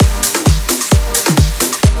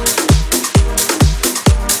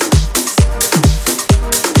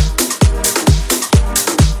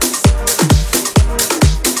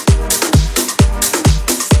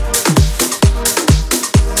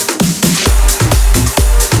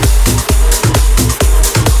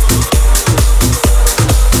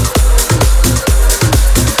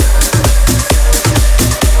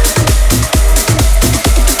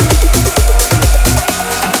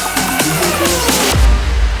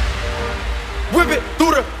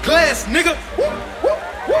nigga.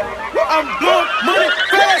 I'm blowing money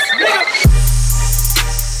fast, nigga.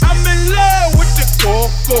 I'm in love with the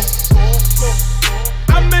Coco.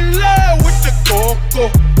 I'm in love with the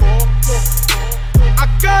Coco. I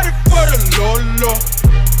got it for the Lolo.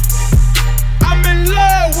 I'm in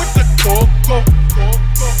love with the Coco.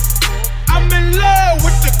 I'm in love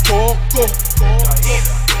with the Coco.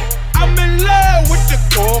 I'm in love with the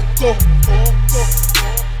Coco.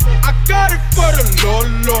 I got it for the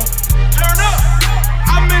Lolo. Turn up.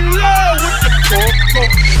 I'm in love with the Coco.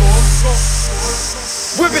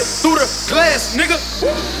 Whip it through the glass, nigga.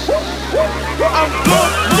 I'm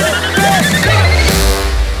blowing money fast, nigga.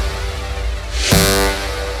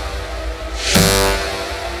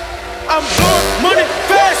 I'm blowing money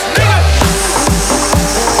fast, nigga.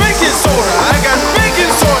 Baking soda, I got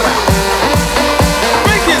baking soda.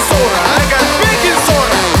 Baking soda, I got baking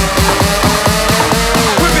soda.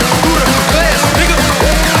 Whip it through the glass, nigga.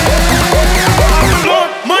 I'm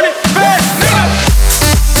blowing money fast, nigga.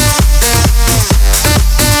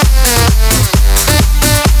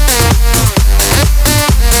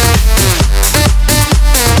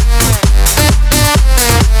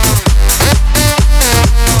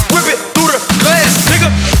 Whip it through the glass, nigga.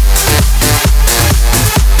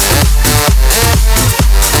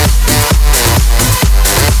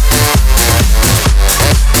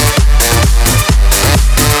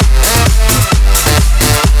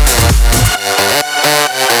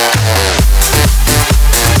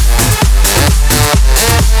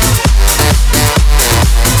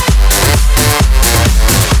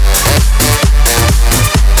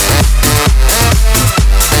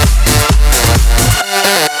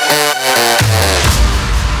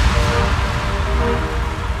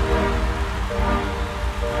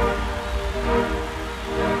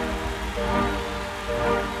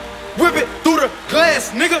 Whip it through the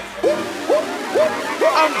glass, nigga.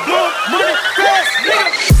 I'm blowing money fast, nigga.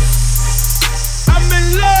 I'm in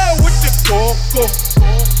love with the Coco.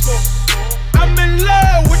 I'm in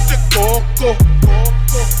love with the Coco.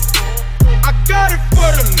 I got it for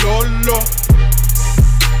the Lolo.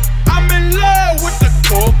 I'm in love with the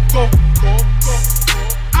Coco.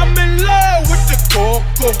 I'm in love with the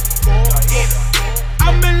Coco.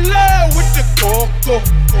 I'm in love with the Coco.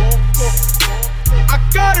 I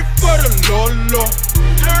got it for the Lolo.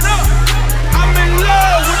 Turn up. I'm in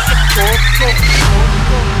love with the Coco.